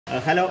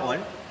Hello all.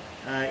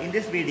 In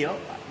this video,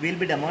 we will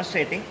be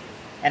demonstrating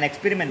an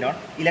experiment on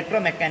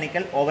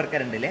electromechanical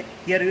overcurrent relay.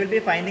 Here you will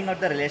be finding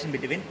out the relation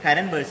between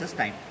current versus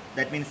time.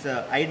 That means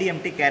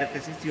IDMT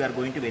characteristics you are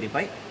going to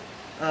verify.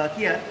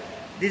 Here,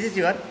 this is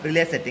your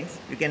relay settings.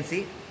 You can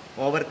see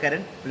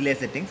overcurrent relay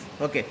settings.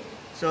 Okay.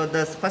 So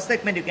the first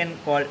segment you can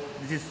call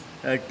this is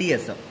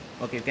TSO.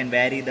 Okay, you can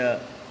vary the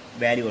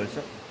value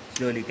also.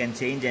 Slowly you can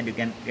change and you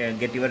can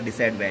get your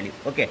desired value.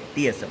 Okay,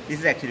 TSO. This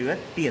is actually your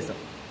TSO.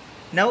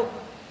 Now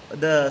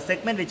the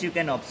segment which you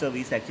can observe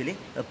is actually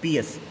a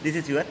PS. This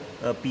is your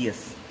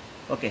PS.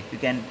 Okay, you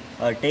can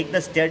take the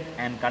stud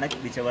and connect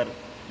whichever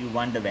you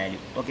want the value.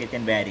 Okay, you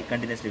can vary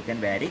continuously. You can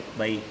vary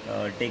by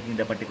taking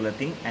the particular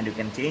thing and you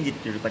can change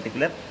it to the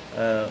particular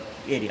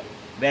area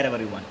wherever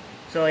you want.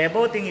 So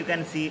above thing you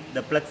can see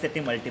the plug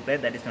setting multiplier,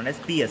 that is known as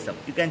PSM.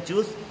 You can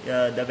choose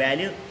the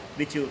value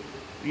which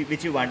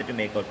you wanted to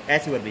make out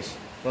as your wish.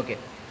 Okay.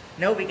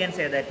 Now we can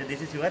say that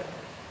this is your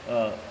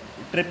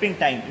tripping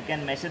time. You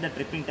can measure the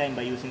tripping time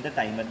by using the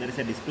timer. There is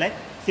a display.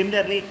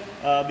 Similarly,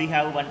 we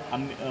have one.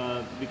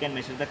 We can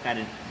measure the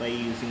current by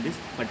using this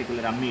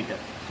particular ammeter.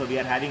 So we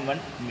are having one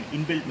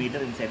inbuilt meter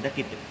inside the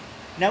kit.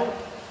 Now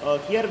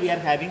here we are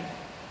having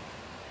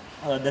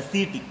the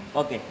CT.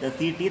 Okay, the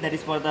CT, that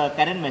is for the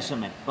current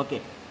measurement.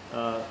 Okay,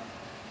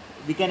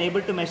 we can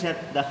able to measure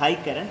the high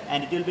current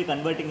and it will be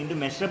converting into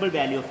measurable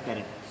value of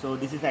current. So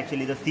this is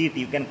actually the CT.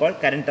 You can call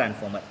current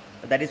transformer.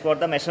 That is for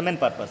the measurement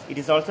purpose. It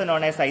is also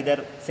known as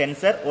either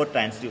sensor or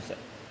transducer.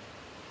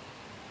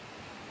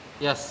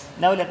 Yes.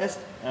 Now let us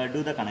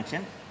do the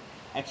connection.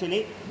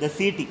 Actually the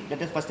CT,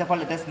 let us first of all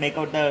let us make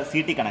out the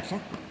CT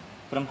connection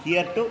from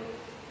here to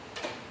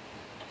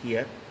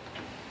here,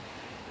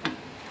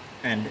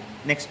 and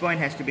next point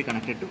has to be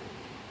connected to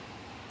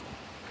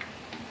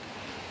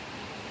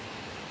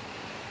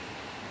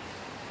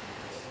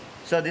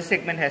so this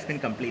segment has been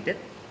completed.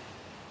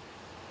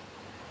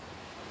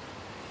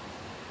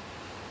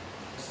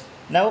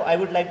 Now I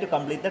would like to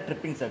complete the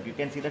tripping circuit. You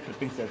can see the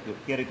tripping circuit.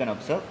 Here you can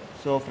observe.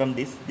 So from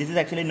this is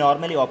actually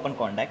normally open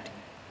contact.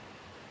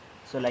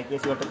 So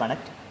likewise you have to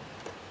connect.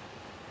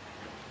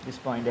 This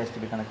point has to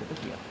be connected to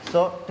here.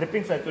 So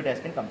tripping circuit has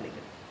been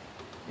completed.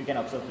 You can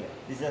observe here.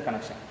 This is a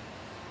connection.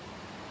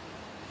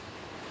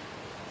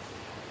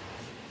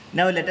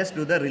 Now let us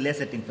do the relay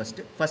setting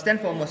first. First and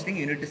foremost thing,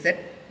 you need to set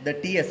the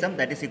TSM,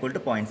 that is equal to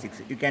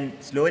 0.6. You can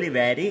slowly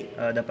vary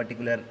the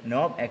particular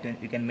knob.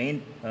 You can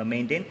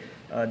maintain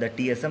the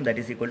TSM, that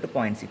is equal to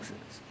 0.6.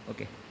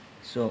 Okay.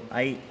 So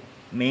I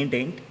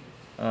maintained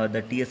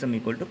the TSM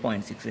equal to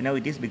 0.6. Now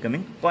it is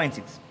becoming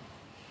 0.6.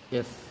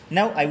 Yes.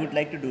 Now I would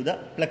like to do the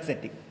plug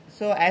setting.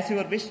 So as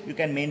your wish, you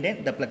can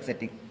maintain the plug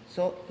setting.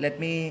 So let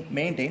me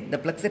maintain the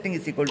plug setting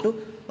is equal to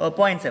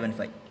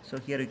 0.75. So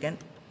here you can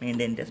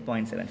maintain it as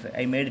 0.75.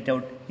 I made it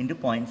out into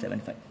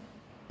 0.75.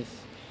 Yes.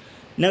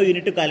 Now you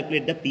need to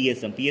calculate the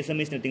PSM.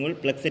 PSM is nothing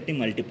but plug setting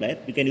multiplier.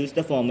 You can use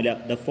the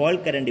formula, the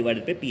fault current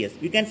divided by PS.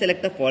 You can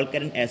select the fault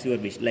current as your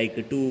wish, like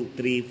 2,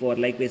 3, 4,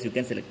 likewise you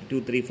can select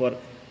 2, 3, 4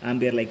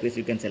 ampere, likewise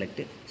you can select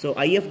it. So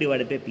IF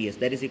divided by PS,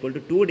 that is equal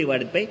to 2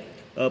 divided by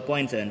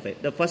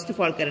 0.75. The first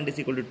fault current is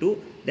equal to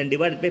 2, then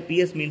divided by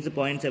PS means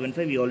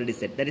 0.75, we already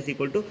said. That is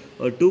equal to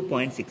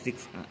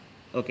 2.66.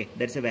 Okay,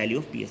 that's a value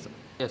of PSM.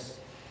 Yes.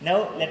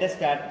 Now let us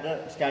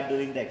start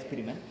doing the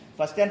experiment.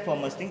 First and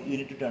foremost thing, you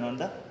need to turn on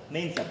the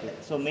main supply.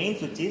 So main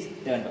switch is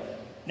turned on.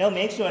 Now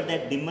make sure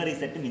that dimmer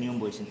is at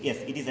minimum position. Yes,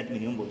 it is at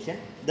minimum position.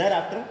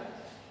 Thereafter,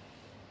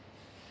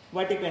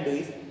 what you can do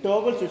is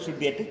toggle switch should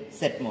be at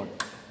set mode.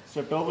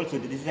 So toggle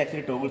switch, this is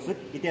actually toggle switch.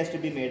 It has to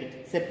be made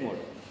at set mode.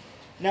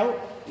 Now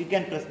you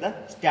can press the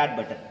start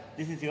button.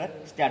 This is your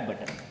start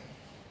button.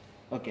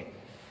 Okay.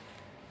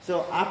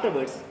 So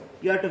afterwards,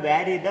 you have to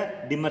vary the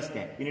dimmer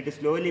stat. You need to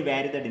slowly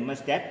vary the dimmer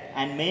stat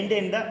and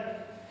maintain the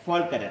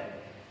fault current.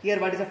 Here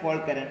what is the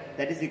fault current?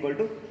 That is equal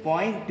to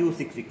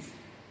 0.266.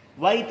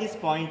 Why it is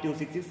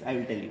 0.266? I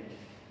will tell you.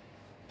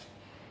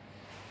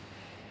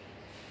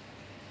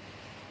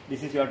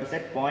 This is you have to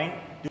set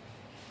 0.2.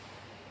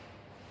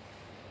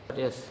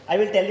 Yes. I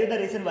will tell you the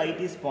reason why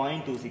it is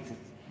 0.266.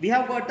 We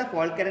have got the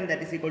fault current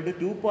that is equal to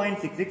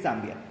 2.66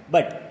 ampere.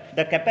 But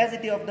the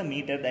capacity of the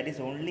meter, that is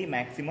only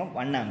maximum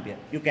 1 ampere.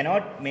 You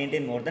cannot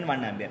maintain more than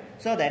 1 ampere.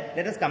 So that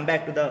let us come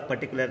back to the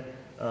particular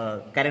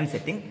current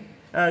setting.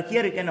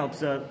 Here you can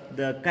observe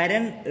the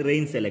current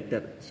range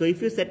selector. So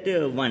if you set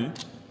 1,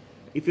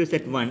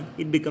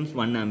 it becomes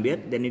 1 ampere.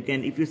 Then you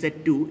can, if you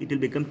set 2, it will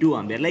become 2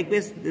 ampere.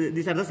 Likewise,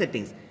 these are the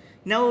settings.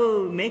 Now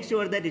make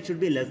sure that it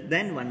should be less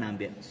than 1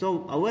 ampere.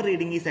 So our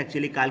reading is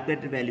actually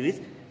calculated value is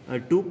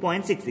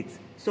 2.66.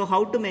 So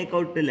how to make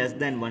out less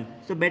than 1?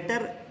 So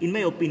better, in my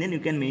opinion, you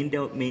can maintain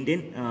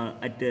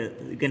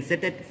you can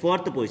set at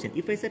 4th position.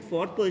 If I set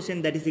 4th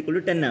position, that is equal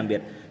to 10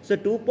 ampere. So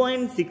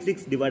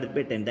 2.66 divided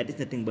by 10, that is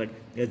nothing but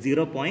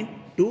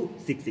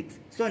 0.266.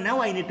 So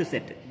now I need to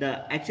set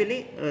the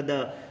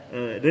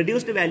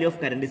reduced value of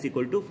current is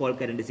equal to fault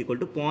current is equal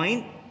to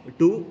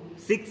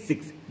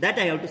 0.266. That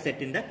I have to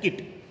set in the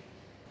kit.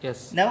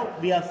 Yes. Now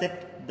we have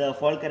set the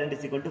fault current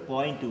is equal to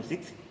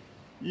 0.26.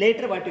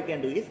 Later what you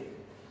can do is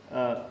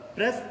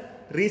press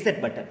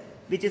reset button.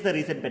 Which is the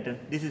reset button?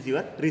 This is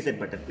your reset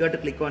button. You have to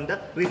click on the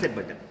reset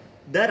button.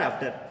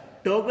 Thereafter,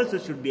 toggle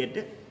switch should be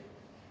at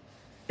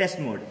test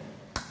mode.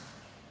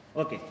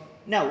 Okay.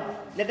 Now,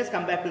 let us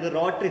come back to the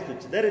rotary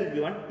switch. There will be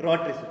one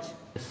rotary switch.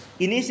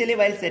 Initially,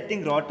 while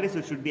setting rotary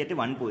switch should be at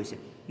one position.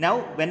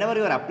 Now, whenever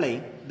you are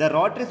applying, the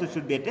rotary switch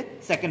should be at a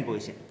second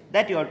position.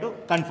 That you have to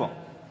confirm.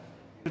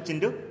 Switch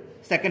into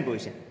second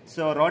position.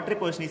 So, rotary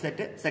position is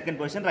at second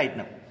position right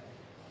now.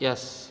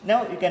 Yes.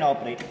 Now, you can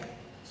operate.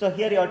 So,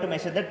 here you have to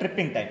measure the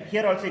tripping time.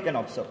 Here also you can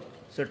observe.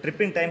 So,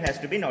 tripping time has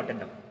to be noted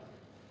down.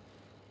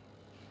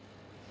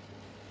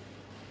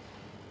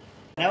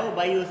 Now,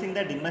 by using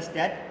the dimmer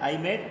stat, I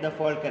made the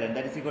fault current,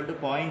 that is equal to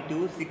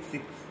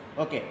 0.266.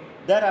 Okay.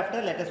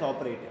 Thereafter, let us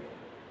operate it.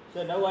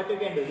 So, now what you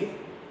can do is,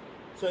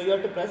 so you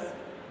have to press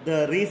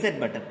the reset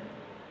button.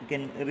 You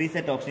can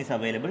reset option is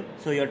available.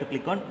 So, you have to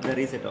click on the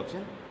reset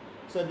option.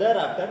 So,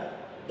 thereafter,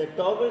 the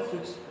toggle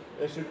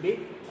switch should be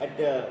at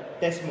the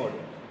test mode.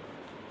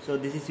 So,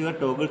 this is your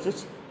toggle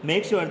switch.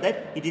 Make sure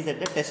that it is at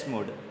the test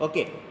mode.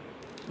 Okay.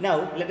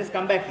 Now, let us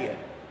come back here.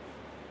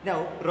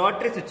 Now,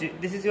 rotary switch,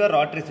 this is your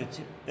rotary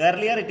switch.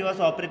 Earlier it was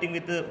operating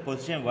with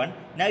position 1.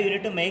 Now, you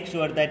need to make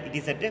sure that it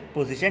is at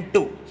position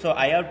 2. So,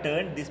 I have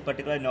turned this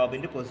particular knob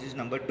into position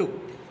number 2.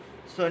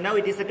 So, now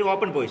it is at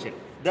open position.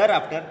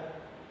 Thereafter,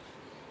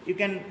 you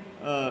can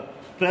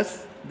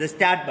press the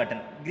start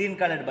button. Green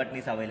colored button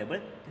is available.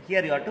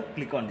 Here you have to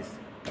click on this.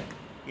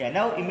 Yeah,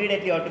 now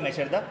immediately you have to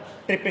measure the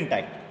tripping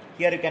time.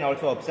 Here you can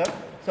also observe.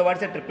 So, what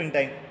is the tripping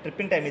time?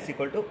 Tripping time is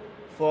equal to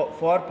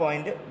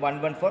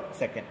 4.114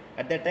 seconds.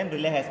 At that time,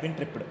 relay has been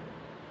tripped.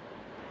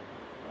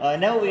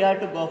 Now we have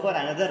to go for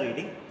another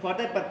reading. For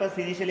that purpose,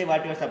 initially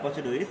what you are supposed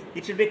to do is,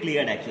 it should be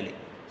cleared actually.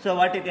 So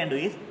what you can do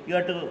is, you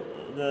have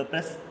to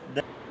press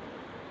the...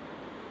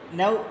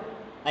 Now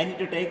I need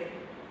to take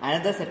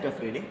another set of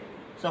reading.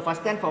 So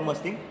first and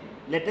foremost thing,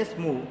 let us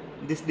move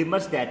this dimmer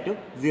stat to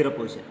 0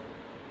 position.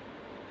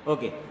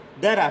 Okay.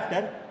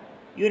 Thereafter,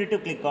 you need to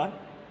click on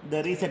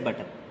the reset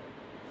button.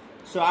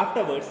 So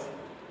afterwards,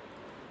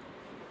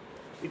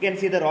 you can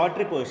see the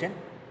rotary position.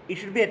 It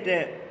should be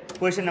at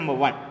position number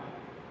 1.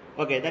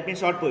 Okay, that means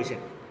short position.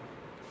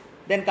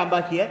 Then come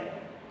back here.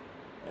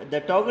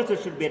 The toggle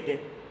switch should be at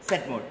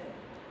set mode.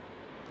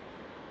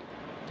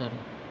 Done.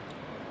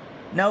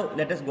 Now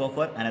let us go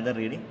for another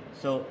reading.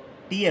 So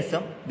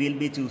TSM we will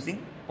be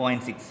choosing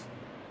 0.6.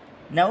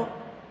 Now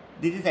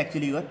this is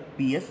actually your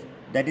PS,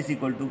 that is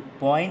equal to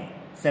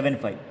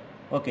 0.75.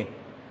 Okay.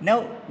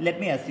 Now let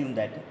me assume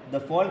that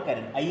the fault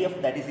current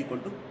IF that is equal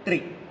to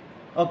 3.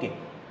 Okay.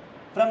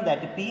 From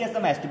that,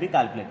 PSM has to be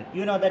calculated.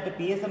 You know that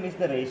PSM is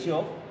the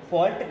ratio of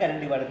fault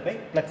current divided by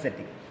plug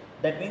setting.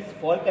 That means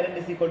fault current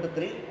is equal to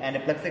 3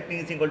 and plug setting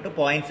is equal to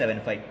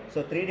 0.75.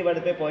 So 3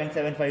 divided by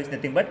 0.75 is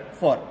nothing but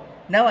 4.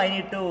 Now I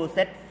need to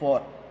set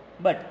 4.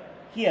 But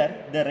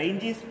here the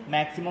range is,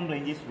 maximum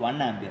range is 1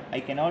 ampere.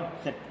 I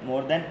cannot set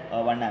more than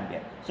 1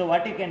 ampere. So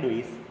what you can do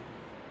is,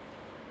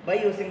 by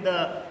using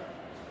the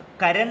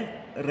current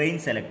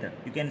range selector,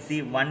 you can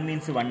see 1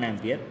 means 1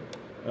 ampere.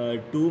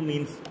 2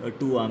 means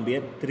 2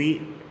 ampere,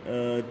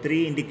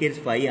 3 indicates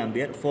 5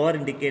 ampere, 4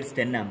 indicates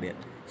 10 ampere.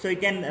 So you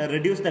can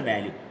reduce the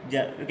value.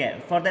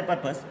 Okay, for that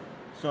purpose,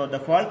 so the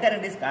fault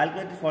current is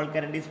calculated, fault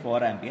current is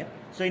 4 ampere.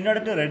 So in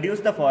order to reduce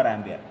the 4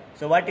 ampere,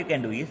 so what you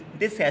can do is,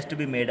 this has to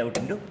be made out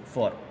into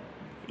 4.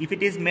 If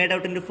it is made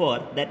out into 4,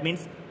 that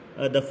means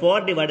the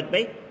 4 divided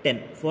by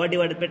 10. 4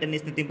 divided by 10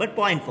 is nothing but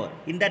 0.4.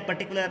 In that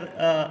particular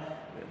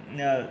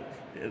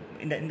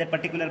in that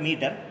particular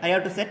meter, I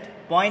have to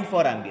set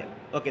 0.4 ampere.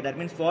 Okay, that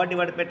means 4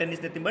 divided by 10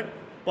 is nothing but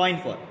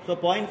 0.4. So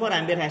 0.4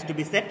 ampere has to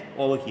be set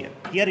over here.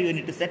 Here you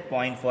need to set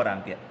 0.4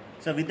 ampere.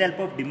 So with the help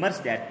of dimmer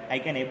stat, I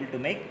can able to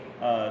make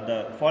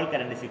the fault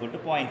current is equal to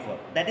 0.4.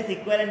 That is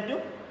equivalent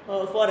to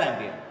 4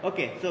 ampere.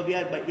 Okay, so we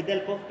are with the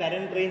help of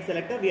current range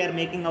selector, we are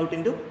making out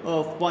into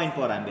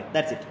 0.4 ampere.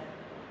 That's it.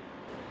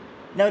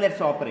 Now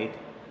let's operate.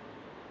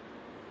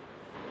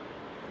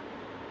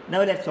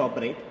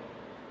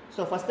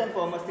 So first and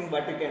foremost thing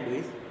what you can do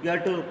is, you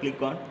have to click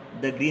on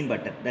the green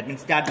button, that means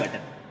start button.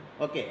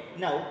 Okay.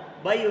 Now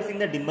by using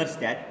the dimmer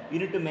stat, you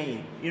need to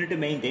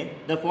maintain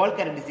the fault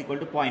current is equal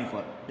to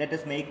 0.4. Let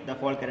us make the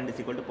fault current is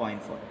equal to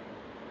 0.4.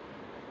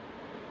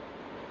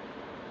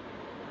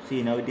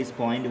 See, now it is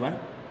 0.1,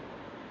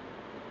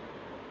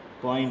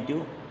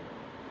 0.2,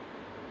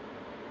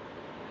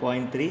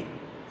 0.3.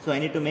 So I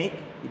need to make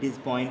it is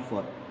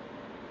 0.4.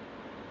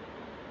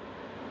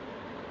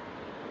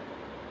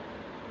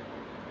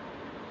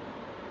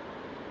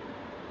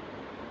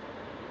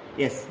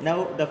 Yes,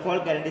 now the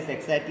fault current is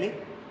exactly,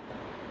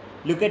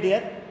 look at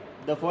here,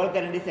 the fault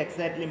current is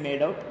exactly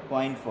made out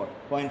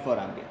 0.4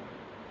 ampere.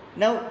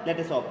 Now let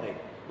us operate.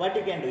 What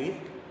you can do is,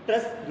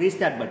 press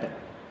restart button.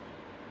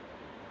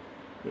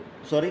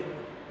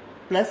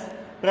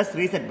 Press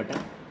reset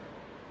button.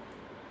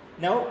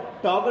 Now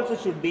toggle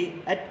switch should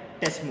be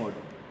at test mode.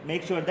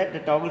 Make sure that the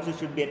toggle switch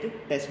should be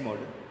at test mode.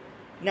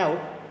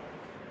 Now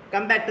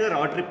Come back to the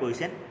rotary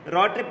position.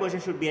 Rotary position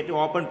should be at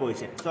open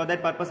position. So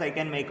that purpose I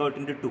can make out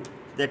into 2.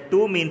 The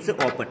 2 means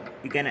open.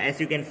 You can, as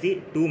you can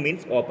see, 2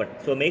 means open.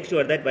 So make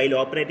sure that while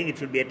operating it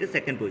should be at the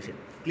second position.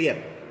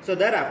 Clear? So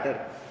thereafter,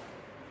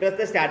 press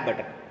the start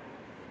button.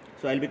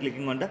 So I will be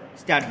clicking on the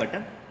start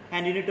button,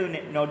 and you need to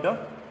note down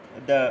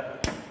the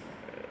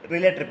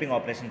relay tripping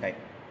operation time.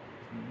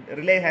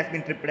 Relay has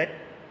been tripped at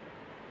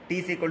t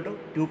is equal to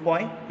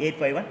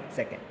 2.851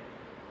 seconds.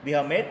 We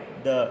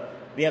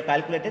have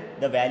calculated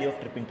the value of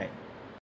tripping time.